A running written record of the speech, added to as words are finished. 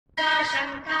దుర్గా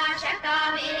శంకాశ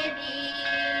కావేరీ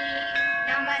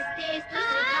నమస్తేస్తు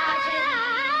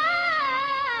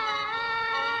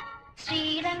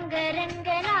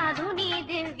శ్రీరంగరంగనాథుని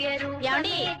దివ్య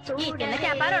రూపమే ఈ చిన్న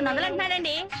చేప 200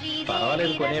 అంటున్నాడండి.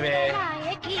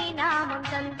 శ్రీదేవి నామం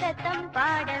సంతతం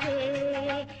పాడవే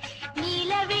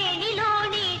నీలవేణిలో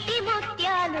నీటి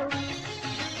ముత్యాలు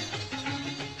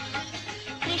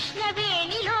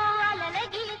కృష్ణవేణిలో అలల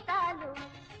గీతాలు.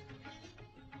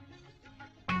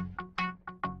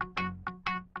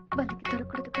 బలికి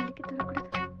దొరకూడదు బలికి దొరకూడదు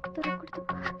దొరకూడదు.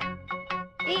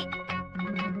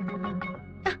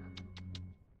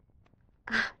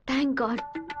 Thank God.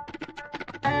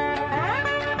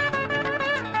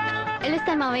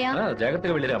 వెళ్ళొస్తాను మావయ్య.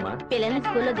 జాగ్రత్తగా వెళ్ళిరామా. పిల్లల్ని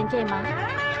స్కూల్లో దించేయమ్మా.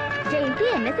 జయంతి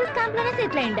ఎన్ఎస్ఎస్ క్యాంప్ లోనే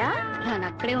సెటిల్ అయిందా? నేను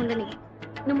అక్కడే ఉండని.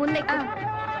 నువ్వు ముందే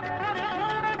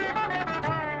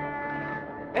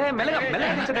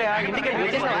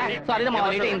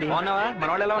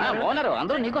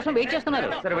అందరూ నీకోసం వెయిట్ చేస్తున్నారు.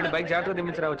 సరే వెళ్ళి బైక్ జాగ్రత్తగా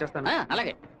దింపించరా, వచ్చేస్తాను.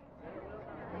 అలాగే.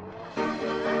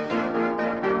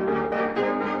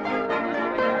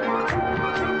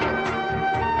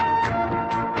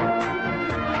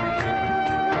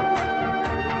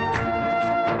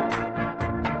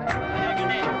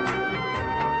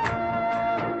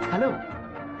 హలో,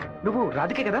 నువ్వు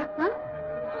రాధికే కదా?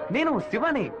 నేను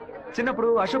శివాని. చిన్నప్పుడు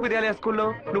అశోక్ విద్యాలయ స్కూల్లో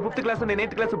నువ్వు 5th క్లాస్ నేను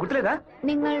 8th క్లాస్ గుర్తులేదా?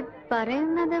 നിങ്ങൾ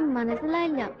പറയുന്നത്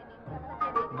മനസ്സിലായില്ല.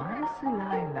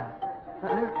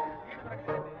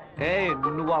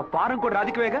 నువ్వు ఆ ఫారం కూడా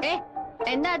రాధికవేగా?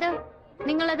 എന്താ അത്?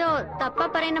 നിങ്ങളത് തപ്പ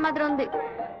പറയുന്ന മാത്രം ഉണ്ട്.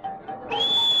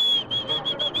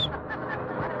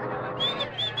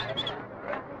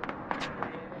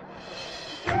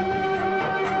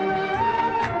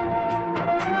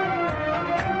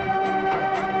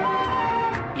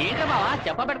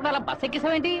 చెప్ప పెడతా బస్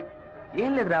ఎక్కిసావేంటి?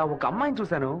 ఏం లేదురా, ఒక అమ్మాయిని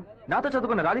చూశాను. నాతో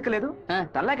చదువుకున్న రాధిక లేదు,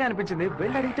 తల్లాగా అనిపించింది.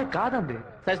 వెళ్ళి అడిగితే కాదంది.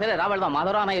 సరే సరే రా వెళ్దాం.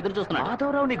 మాధవరావు అన్న ఎదురు చూస్తున్నా.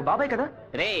 మాధవరావు నీకు బాబాయ్ కదా?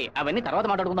 రే అవన్నీ తర్వాత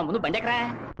మాట్లాడుకుందాం, ముందు బండి ఎక్కరా.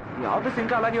 ఈ ఆఫీస్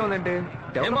ఇంకా అలాగే ఉందంటే.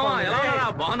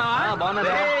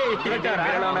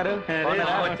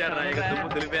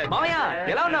 మామయ్య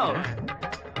ఎలా ఉన్నావు?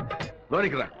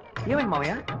 లోనికి రా. ఏమైంది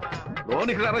మామయ్య?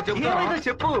 లోనికి రా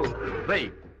చెప్పు. రై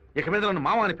ఇక మీద నన్ను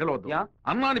మామ అని పిలవద్దు,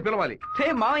 అన్న అని పిలవాలి. హే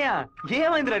మామయ్య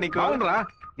ఏమైందిరా నీకు? అవునరా,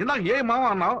 ఇందాక ఏ మామ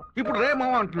అన్నావు, ఇప్పుడు రే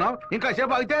మామ అంటున్నావు. ఇంకా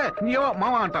సేపు ఆగితే నీవో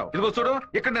మామ అంటావు. ఇదిగో చూడు,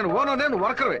 ఇక్కడ నేను ఓనర్, నేను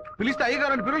వర్కర్వే. పిలిస్తే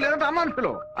అయ్యగారని పిలువు, లేదంటే అన్న అని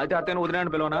పిలువు. అయితే అతను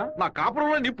వదిలేని పిలవనా? నా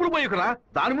కాపురంలో నిప్పుడు పోయికురా,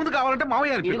 దాని ముందు కావాలంటే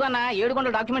మామయ్య అని పిలువు. 7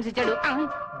 గంటల డాక్యుమెంట్స్ ఇచ్చాడు.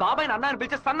 బాబాయ్ అన్న అని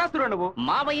పిలిచే సన్నాస్తురా నువ్వు.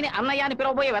 మావయ్యని అన్నయ్య అని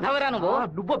పిలవబోయే వెధవరా నువ్వు.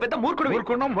 నువ్వు పెద్ద మూర్ఖుడు.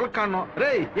 ఊరుకున్నాం ములక్కాను.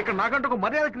 రే ఇక్కడ నాకంటూ ఒక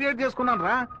మర్యాద క్రియేట్ చేసుకున్నాను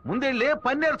రా. ముందే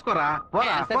పని నేర్చుకోరా.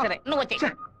 నువ్వు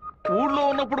వచ్చే ఊళ్ళో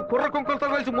ఉన్నప్పుడు కుర్ర కుంకులతో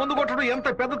కలిసి ముందు కొట్టడం ఎంత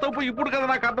పెద్ద తప్పు ఇప్పుడు కదా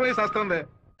నాకు అర్థమయ్యేసి వస్తుంది.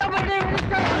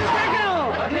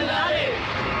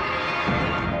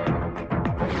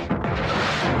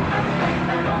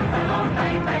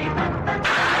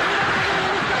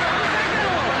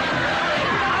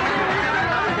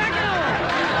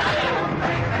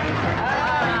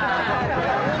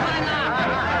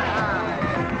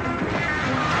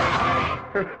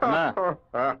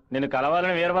 నేను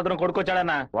కలవాలని వీరభద్రం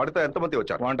కొడుకొచ్చాడన్నా. వాడితో ఎంతమంది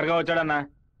వచ్చారు? ఒంటరిగా వచ్చాడన్నా.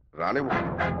 రాని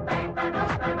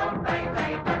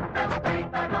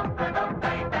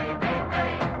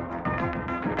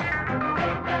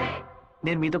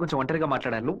నేను మీతో కొంచెం ఒంటరిగా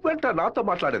మాట్లాడాను. నువ్వెంట నాతో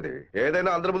మాట్లాడేది?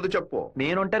 ఏదైనా అందరి ముందు చెప్పు.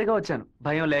 నేను ఒంటరిగా వచ్చాను,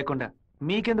 భయం లేకుండా.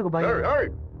 మీకెందుకు భయం?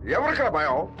 ఎవరికరా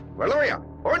భయం? వెళ్ళవయ్యా,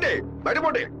 పోండి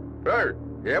బయటపోండి.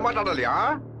 ఏం మాట్లాడాలి?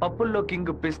 పప్పుల్లో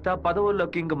కింగ్ పిస్తా, పదవుల్లో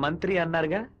కింగ్ మంత్రి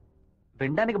అన్నారుగా.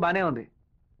 వినడానికి బానే ఉంది,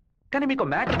 కానీ మీకు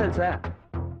మ్యాటర్ తెలుసా?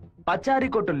 పచారీ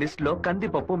కొట్టు లిస్ట్ లో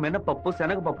కందిపప్పు, మినపప్పు,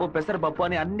 శనగపప్పు, పెసరపప్పు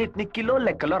అని అన్నిటిని కిలో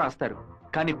లెక్కలో రాస్తారు.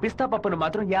 కానీ పిస్తా పప్పును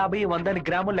మాత్రం 50, 100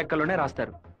 గ్రాముల లెక్కలోనే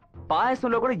రాస్తారు.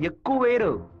 పాయసంలో కూడా ఎక్కువ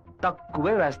వేరు,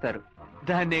 తక్కువే వేస్తారు.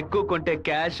 దాన్ని ఎక్కువ కొంటే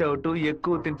క్యాష్ అవుట్,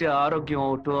 ఎక్కువ తింటే ఆరోగ్యం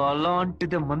అవుట్.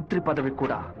 అలాంటిదే మంత్రి పదవి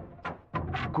కూడా.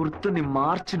 గుర్తుని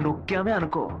మార్చి నొక్కామే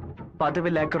అనుకో,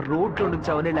 పదవి లేక రోడ్లో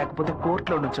నుంచోవాలి, లేకపోతే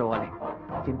కోర్టులో నుంచోవాలి.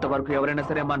 ఇంతవరకు ఎవరైనా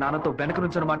సరే మా నాన్నతో వెనక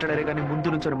నుంచొని మాట్లాడారే కానీ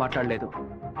ముందు నుంచొని మాట్లాడలేదు.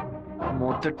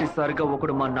 మొదటిసారిగా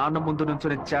ఒకడు మా నాన్న ముందు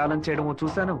నుంచొని ఛాలెంజ్ చేయడమో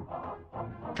చూశాను,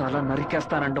 తల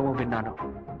నరికేస్తానండమో విన్నాను.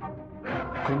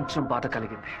 కొంచెం బాధ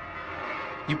కలిగింది.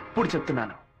 ఇప్పుడు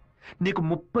చెప్తున్నాను, నీకు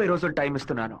 30 రోజులు టైం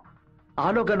ఇస్తున్నాను.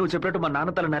 ఆలోగా నువ్వు చెప్పినట్టు మా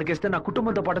నాన్న తల నరికేస్తే నా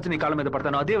కుటుంబంతో పాటు వచ్చి నీ కాళ్ళ మీద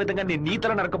పడతాను. అదే విధంగా నేను నీ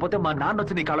తల నరకపోతే మా నాన్న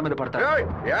వచ్చి నీ కాళ్ళ మీద పడతాను.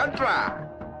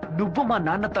 నువ్వు మా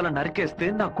నాన్న తల నరికేస్తే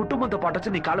నా కుటుంబంతో పాటు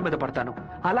వచ్చి నీ కాళ్ళ మీద పడతాను.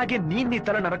 అలాగే నేను నీ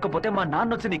తల నరకపోతే మా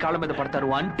నాన్న వచ్చి నీ కాళ్ళ మీద పడతారు.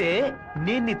 అంటే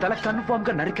నేను నీ తల కన్ఫర్మ్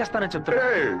గా నరికేస్తానని చెప్తాను.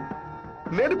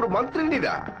 నేను ఇప్పుడు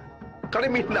మంత్రినిదా, కానీ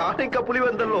మీ నాన్న ఇంకా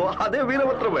పులివెందల్లో అదే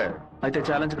వీరభద్రమే. అయితే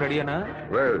ఛాలెంజ్ రెడీనా?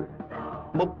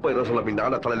 30 రోజుల్లో మీ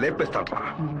నాన్న తల లేపేస్తాడ్రా.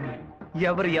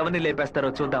 ఎవరు ఎవరిని లేపేస్తారో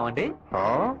చూద్దామండి.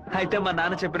 అయితే మా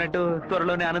నాన్న చెప్పినట్టు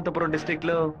త్వరలోనే అనంతపురం డిస్ట్రిక్ట్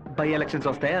లో బై ఎలక్షన్స్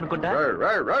వస్తాయి అనుకుంటా.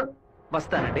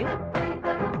 వస్తానండి.